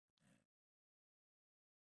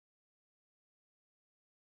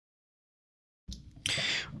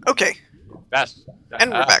Okay, Best.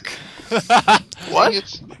 and we're back.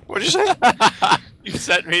 What? What did you say? You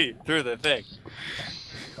sent me through the thing.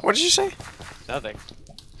 What did you say? Nothing.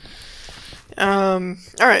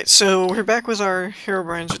 Alright, so we're back with our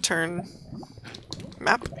Herobrine's Return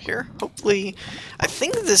map here. Hopefully, I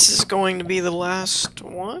think this is going to be the last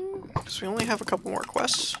one, because we only have a couple more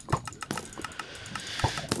quests.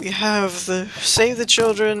 We have the save the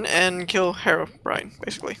children and kill Herobrine,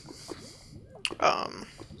 basically.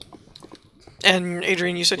 And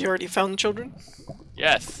Adrian, you said you already found the children?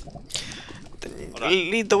 Yes. Then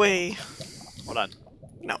lead the way. Hold on.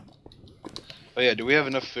 No. Oh yeah, do we have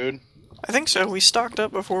enough food? I think so. We stocked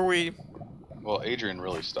up before we... Well, Adrian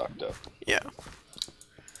really stocked up. Yeah.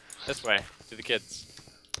 This way, to the kids.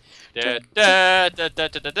 Da, da, da, da,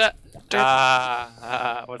 da, da,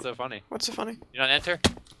 da. What's so funny? What's so funny? You don't enter?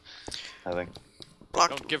 I think.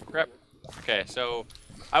 Block. Don't give crap. Okay, so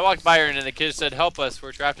I walked by her and the kids said, "Help us,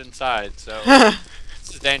 we're trapped inside." So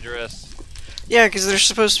this is dangerous. Yeah, because there's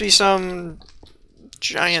supposed to be some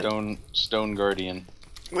giant... Stone guardian.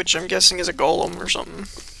 Which I'm guessing is a golem or something.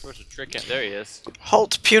 Supposed to trick it. There he is.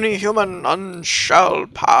 Halt, puny human, none shall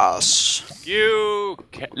pass. You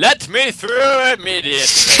let me through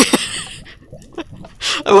immediately.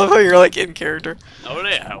 I love how you're like in character.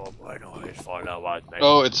 Only Herobrine knows for no one.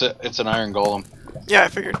 Oh, it's an iron golem. Yeah, I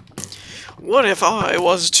figured. What if I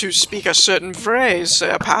was to speak a certain phrase,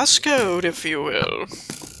 a passcode, if you will?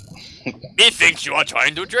 He thinks you are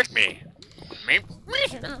trying to trick me.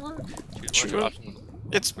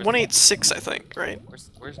 It's 186, I think, right?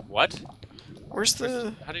 Where's what? Where's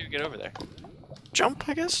the How do you get over there? jump,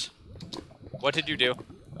 I guess? What did you do?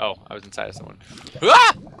 Oh, I was inside of someone.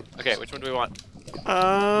 Ah! Okay, which one do we want?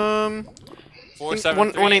 4, 7,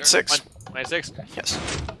 186. 186?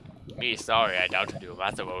 Yes. Me sorry, I doubted you.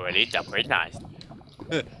 Master already pretty nice.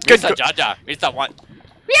 Good. Mr. Jaja, Mr. One.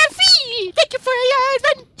 We are free! Thank you for your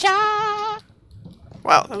adventure!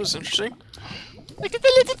 Wow, that was interesting. Look at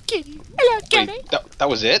the little kitty. Hello, kitty. Wait, that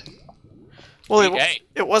was it? Well, Okay.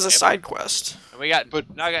 it was a side quest. And we got, But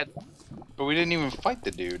we didn't even fight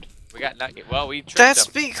the dude. we got nugget. Well, we tricked That's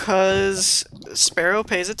him. because Sparrow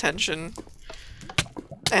pays attention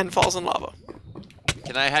and falls in lava.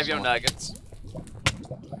 Can I have your nuggets?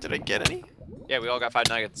 Did I get any? Yeah, we all got 5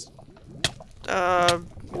 nuggets.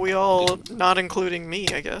 We all, not including me,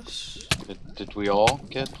 I guess. Did we all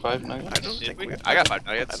get 5 nuggets? I don't think we. I got 5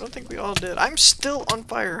 I nuggets. don't think we all did. I'm still on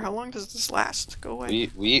fire. How long does this last? Go away.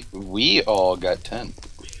 We all got 10.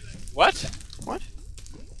 What? What?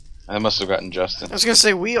 I must have gotten Justin. I was gonna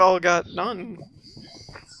say we all got none.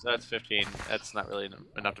 So that's 15. That's not really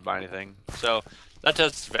enough to buy anything. So that's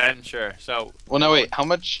just venture. So Well, no, wait. How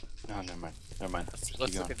much? No, never mind. Never mind. let's Keep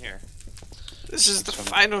look going. in here. This is the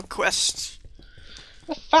final quest.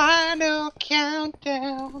 The final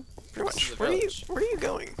countdown. Pretty This much. is the Where are you? village. Where are you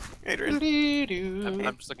going, Adrian?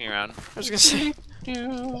 I'm just looking around. I was gonna say.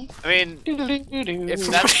 I mean, if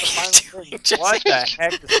What that's the are you final doing, thing, what the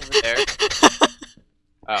heck is over there?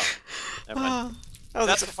 Oh, never mind. Oh,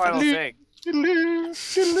 That's that's the final thing.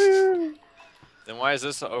 Then why is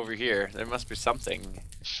this over here? There must be something.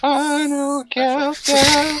 Final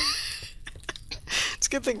countdown. It's a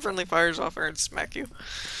good thing friendly fire's off or it'd smack you.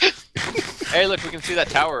 Hey, look, we can see that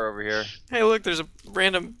tower over here. Hey, look, there's a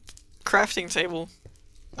random crafting table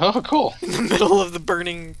Oh, cool. in the middle of the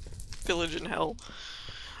burning village in hell.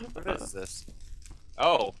 What is this?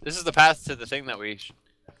 Oh, this is the path to the thing that we...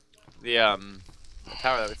 the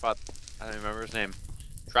tower that we fought. I don't remember his name.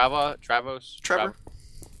 Travos? Trevor.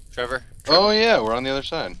 Trevor. Oh yeah, we're on the other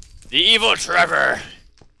side. The evil Trevor!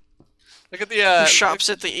 Look at the, Who shops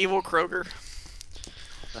at the evil Kroger.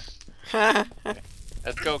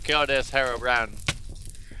 Let's go kill this Herobrine.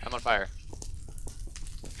 I'm on fire.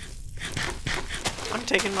 I'm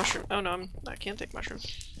taking mushroom. Oh no, I can't take mushrooms.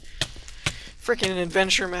 Freaking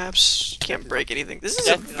adventure maps can't break anything. This is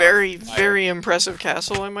a That's very, not fire. very impressive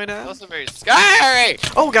castle, I might It's add. also very scary!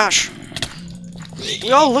 Oh gosh,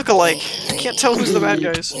 we all look alike. I can't tell who's the bad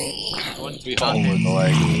guys. We all look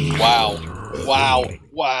alike. Wow. Wow.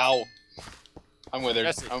 Wow. I'm withered.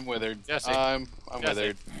 Jesse. I'm withered. Jesse. I'm Jesse.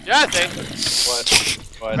 withered. Jesse!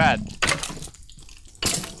 What? Brad.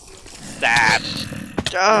 Stab!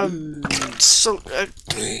 So,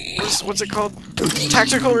 what's it called?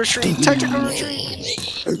 Tactical retreat. Tactical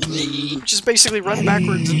retreat. Just basically run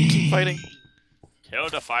backwards and keep fighting. Kill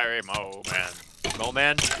the fiery Mo-Man.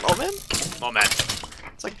 Mo-Man? Bowman? Mo-Man.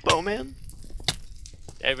 It's like Bowman.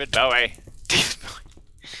 David Bowie.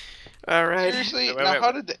 All right. Seriously, Wait,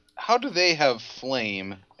 now wait. how do they have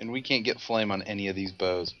flame and we can't get flame on any of these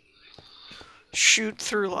bows? Shoot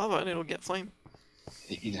through lava and it'll get flame.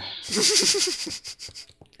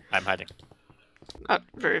 I'm hiding. Not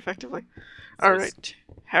very effectively. Alright.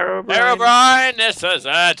 Herobrine. Herobrine, this is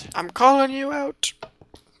it! I'm calling you out.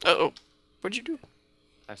 Uh-oh. What'd you do?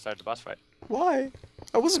 I started the boss fight. Why?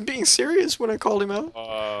 I wasn't being serious when I called him out.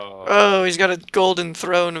 Oh. Oh, he's got a golden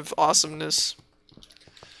throne of awesomeness.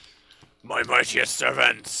 My mightiest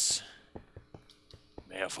servants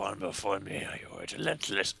may have fallen before me, your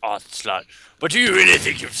relentless onslaught. But do you really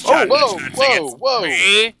think you've stood whoa, a chance whoa, against whoa.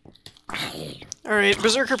 me? Alright,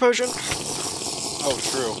 Berserker Potion. Oh,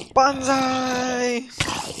 true. Banzai!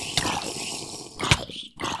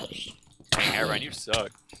 Dang, Herobrine, you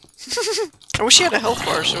suck. I wish he had a health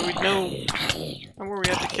bar so we'd know where we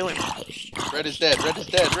have to kill him. Red is dead, red is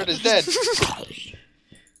dead, red is dead.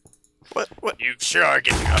 What? What? You sure are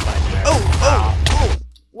getting up my nerves. Oh!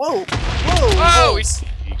 Whoa! Whoa! Oh, he's...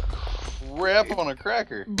 Crap on a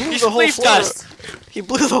cracker. Blew He the whole sleep floor out. dust. He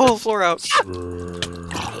blew the whole floor out.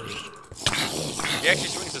 He actually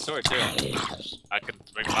swings the sword, too. I can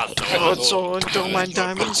swing my Oh, sword. sword, don't mind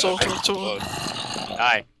diamond, sword, sword.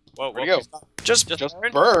 Die. Whoa, Where'd he go? stop. Just Just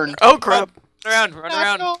burn. burn. oh crap! Run around, run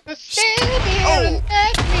around. Oh!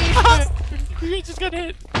 He just got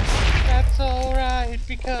hit. That's alright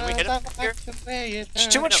because we hit him here? to play it. There's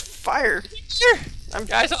too much fire. Here.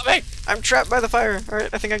 Guys, help me. I'm trapped by the fire. All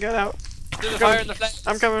right, I think I got out. Through the fire and the flames.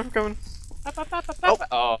 I'm coming. I'm coming. Oh.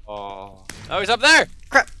 Oh, he's up there.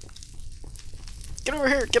 Crap! Get over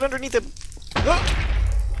here. Get underneath him.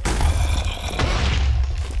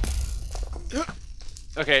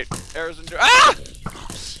 Okay, arrows don't do. Ah!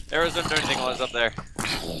 Arrows don't do anything while it's up there.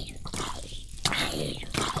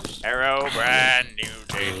 Arrow, brand new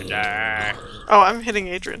day to die. Oh, I'm hitting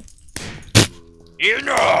Adrian. You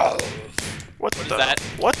know. What What is the? that?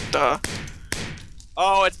 What the?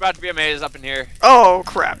 Oh, it's about to be a maze up in here. Oh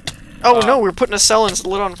crap! Oh no, we're putting a cell and it's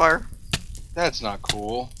lit on fire. That's not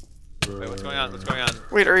cool. Wait, what's going on? What's going on?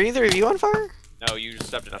 Wait, are either of you on fire? No, you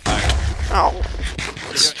stepped in a fire. Oh.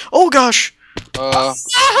 Oh gosh!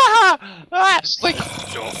 It's like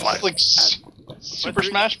Super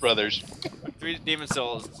Smash Brothers. 3 demon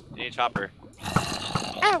souls in each hopper.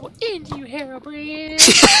 I will end you, Herobrine.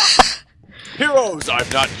 Heroes,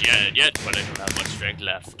 I've not yet, but I don't have much strength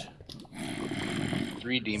left.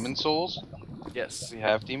 3 demon souls? Yes. We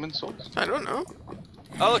have demon souls? I don't know.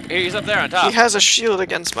 Oh, look, he's up there on top. He has a shield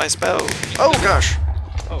against my spell. Oh gosh!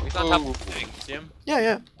 Oh, he's on top of the thing. See him?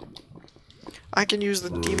 Yeah. I can use the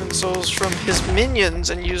demon souls from his minions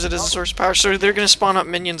and use it as a source of power. So they're gonna spawn up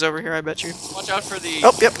minions over here, I bet you. Watch out for the.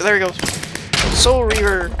 Oh, yep, there he goes. Soul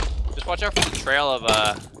Reaver. Just watch out for the trail of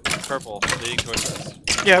purple leading towards us.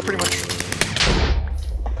 Yeah, pretty much.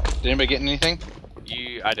 Did anybody get anything?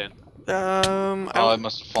 I didn't. Oh, it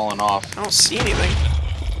must have fallen off. I don't see anything.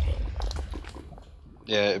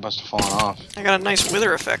 Yeah, it must have fallen off. I got a nice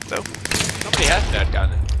wither effect though. Nobody has that gun.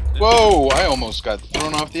 Whoa! I almost got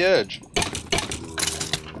thrown off the edge.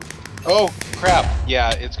 Oh, crap.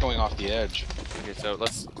 Yeah, it's going off the edge. Okay, so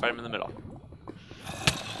let's fight him in the middle.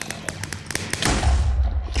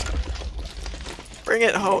 Bring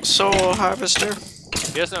it, Soul Harvester.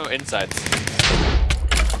 He has no insides.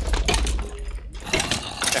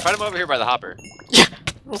 Okay, fight him over here by the hopper. Yeah,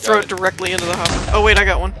 we'll throw it directly into the hopper. Oh wait, I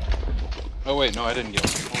got one. Oh, wait, no, I didn't get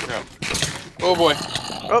one. Oh, crap. Oh, boy.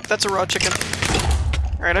 Oh, that's a raw chicken.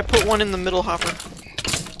 Alright, I put one in the middle hopper.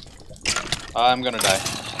 I'm gonna die.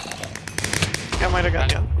 I might have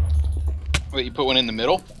got you. Wait, you put one in the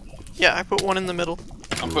middle? Yeah, I put one in the middle.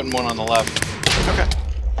 I'm putting one on the left. Okay.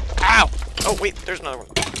 Ow! Oh wait, there's another one.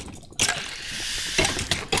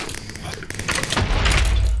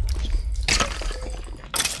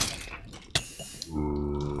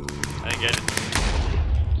 I didn't get it.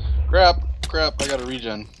 Crap, I got a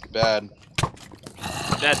regen. Bad.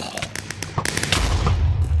 Dead.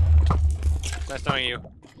 Nice knowing you.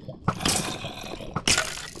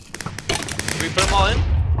 Did we put them all in?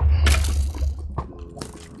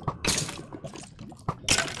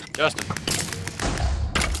 Justin.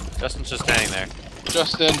 Justin's just standing there.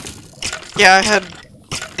 Justin. Yeah, I had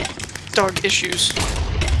dog issues.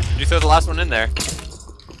 Did you throw the last one in there?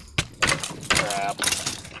 Crap.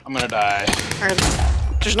 I'm gonna die. Alright.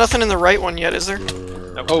 There's nothing in the right one yet, is there?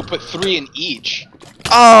 Oh, put 3 in each.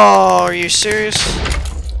 Oh, are you serious?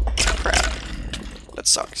 Crap. That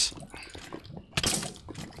sucks.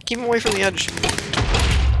 Keep him away from the edge.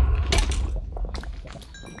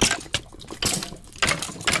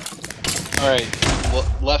 Alright,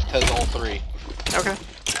 left has all 3. Okay.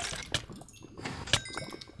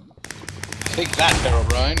 Take that,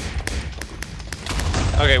 Herobrine.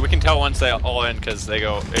 Okay, we can tell once they all in because they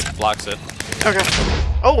go. It blocks it. Okay.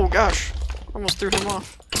 Oh gosh. Almost threw him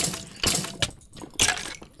off.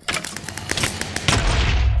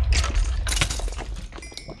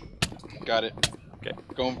 Got it. Okay.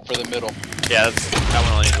 Going for the middle. Yeah, that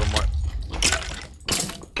one only needs one more.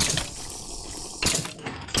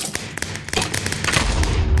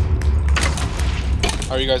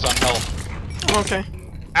 How are you guys on health? I'm okay.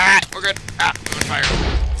 Ah, we're good. Ah, I'm on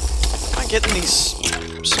fire. Not getting these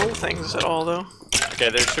soul things at all, though. Okay,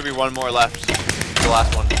 there should be one more left. The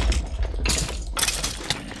last one.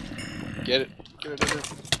 Get it. Get it, over.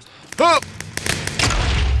 Oh!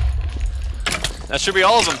 That should be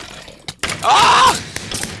all of them. Ah!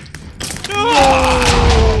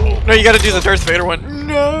 No! No, you gotta do the Darth Vader one.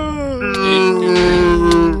 No!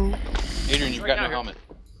 Adrian, you've got no helmet.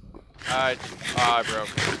 I broke.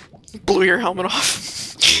 Blew your helmet off.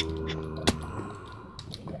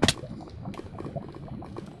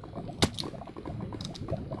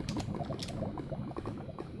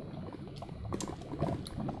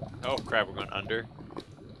 Oh crap, we're going under.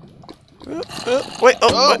 Wait,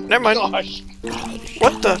 what? Never mind. Gosh.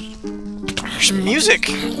 What the? There's music!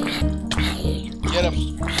 Get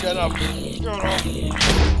him. Get him. Come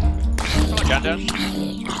on, countdown.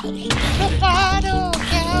 The final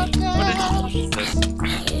countdown. What is this?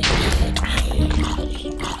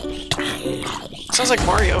 Sounds like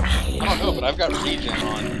Mario. I don't know, but I've got regen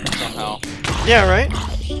on somehow. Yeah, right?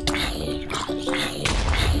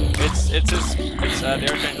 It's the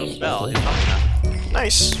Archangel's spell. He's not that.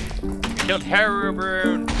 Nice. Killed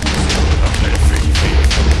Herobrine.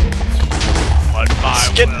 Let's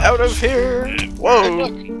get out of here! Whoa!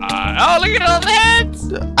 Oh, look at all the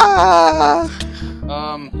heads! Ah!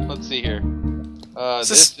 Let's see here.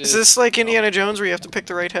 Is this like Indiana Jones where you have to pick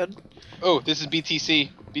the right head? Oh, this is BTC.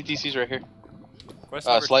 BTC's right here. Quest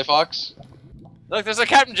number Sly Fox. Look, there's a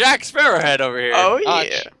Captain Jack Sparrow head over here. Oh Notch.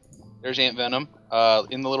 yeah! There's Ant Venom.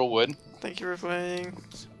 In the little wood. Thank you for playing.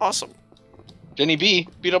 Awesome. Jenny B.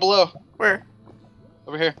 B-double-O. Where?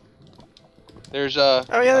 Over here. There's Oh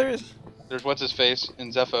yeah, there is. There's what's his face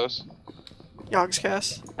in Zephos.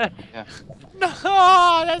 Yogscast. No,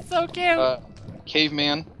 that's so cute.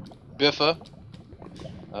 Caveman. Biffa.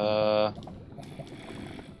 I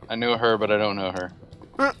knew her, but I don't know her.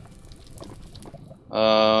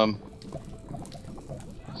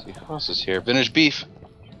 Let's see, who else is here? Vintage Beef.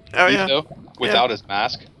 Oh yeah. Etho, without his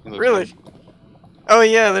mask. He looks Really? good. Oh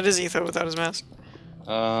yeah, that is Etho without his mask.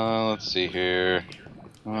 Let's see here.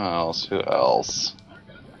 Who else? Who else?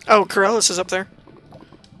 Oh, Corellis is up there.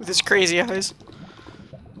 With his crazy eyes.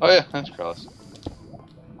 Oh yeah, that's Carlos.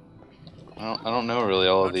 I don't know really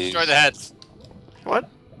all of these. Destroy the heads. What?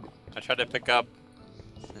 I tried to pick up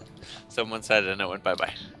someone's head and it went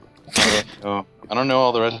bye-bye. Oh, I don't know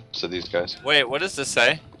all the rest of these guys. Wait, what does this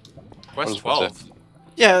say? Quest does what 12.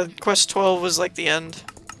 Yeah, Quest 12 was like the end.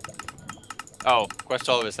 Oh, Quest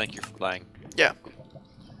 12 is thank you for playing. Yeah.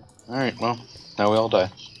 Alright, well, now we all die.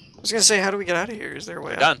 I was gonna say, how do we get out of here? Is there a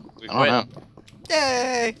way out? Done. We I don't quit. know.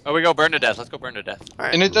 Yay! Oh, we go burn to death. Let's go burn to death.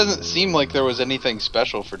 Alright. And it doesn't seem like there was anything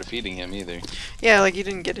special for defeating him either. Yeah, like you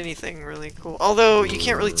didn't get anything really cool. Although, you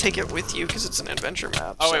can't really take it with you because it's an adventure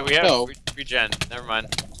map. Oh, so. wait, we have No. regen. Never mind.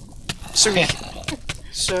 So, We're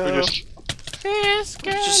just This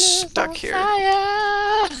girl just is stuck on here.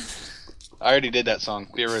 fire. I already did that song,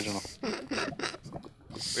 the original.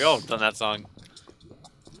 We all done that song.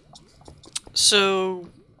 So,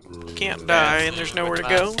 we can't die and there's nowhere to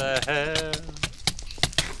go.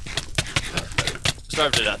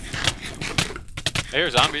 Starve to death. Hey,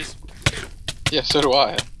 here's zombies. Yeah, so do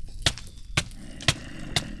I.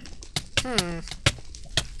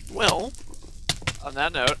 Well, On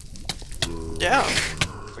that note, yeah.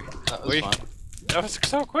 That was fun. that was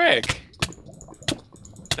so quick.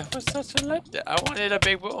 That was such a letdown. I wanted a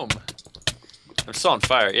big boom. I'm still on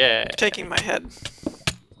fire. Yeah. Taking my head.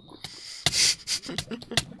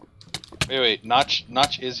 Wait, Notch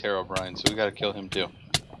is Herobrine, so we gotta kill him too.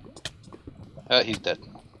 He's dead.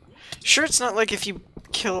 Sure, it's not like if you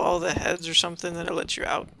kill all the heads or something that it lets you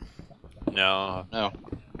out. No. No.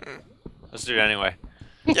 Let's do it anyway.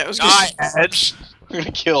 Yeah, it was good. Heads. We're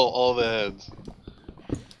gonna kill all the heads.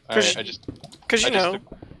 Alright, I just Because, you I just know, took-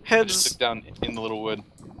 I just heads, took down in the little wood.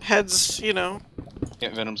 heads, you know,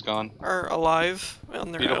 Ant Venom's gone. are alive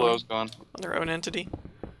on their B-double-O's own, gone. on their own entity.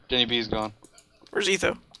 Jenny B's gone. Where's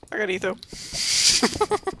Etho? I got Etho.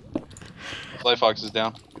 Sly Fox is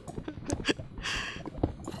down.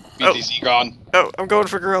 BTC gone. Oh, I'm going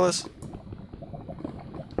for Gorillas.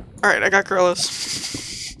 Alright, I got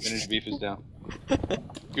Gorillas. Vintage Beef is down.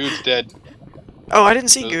 Good's dead. Oh, I didn't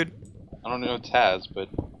see Those- Good. I don't know Taz, but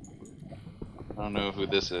I don't know who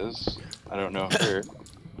this is. I don't know her.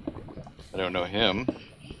 I don't know him.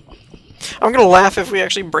 I'm gonna laugh if we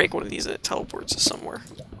actually break one of these and it teleports us somewhere.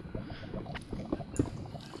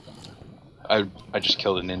 I just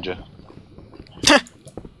killed a ninja.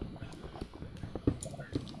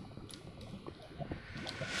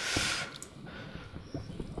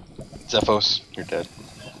 Zephos, you're dead.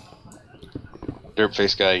 Derp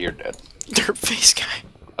face guy, you're dead. Derp face guy.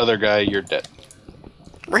 Other guy, you're dead.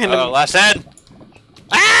 Random. Oh, last end!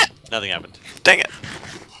 Ah! Nothing happened. Dang it.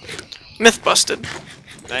 Myth busted.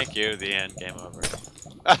 Thank you, the end, game over.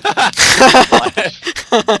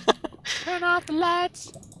 Turn off the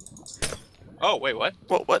lights. Oh, wait, what?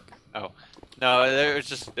 What? Oh. No,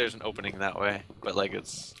 there's an opening that way, but like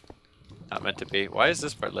it's not meant to be. Why is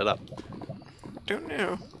this part lit up? Don't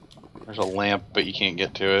know. There's a lamp, but you can't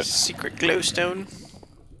get to it. Secret glowstone.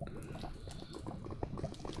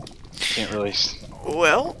 Can't really.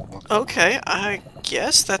 Well, okay, I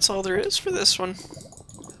guess that's all there is for this one.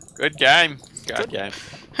 Good game. Good game.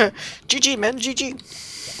 GG, man, GG.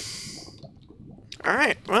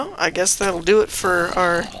 Alright, well, I guess that'll do it for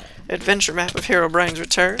our adventure map of Herobrine's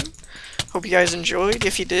Return. Hope you guys enjoyed.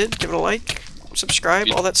 If you did, give it a like, subscribe,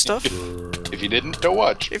 all that stuff. If you didn't, don't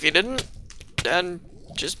watch. If you didn't, then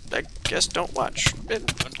just, I guess, don't watch.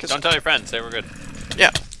 Don't tell your friends. Say we're good.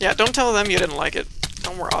 Yeah, don't tell them you didn't like it.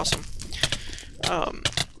 Tell them we're awesome.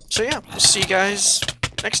 So yeah, we'll see you guys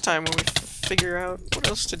next time when we figure out what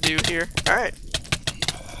else to do here. Alright.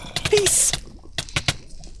 Peace!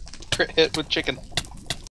 Crit hit with chicken.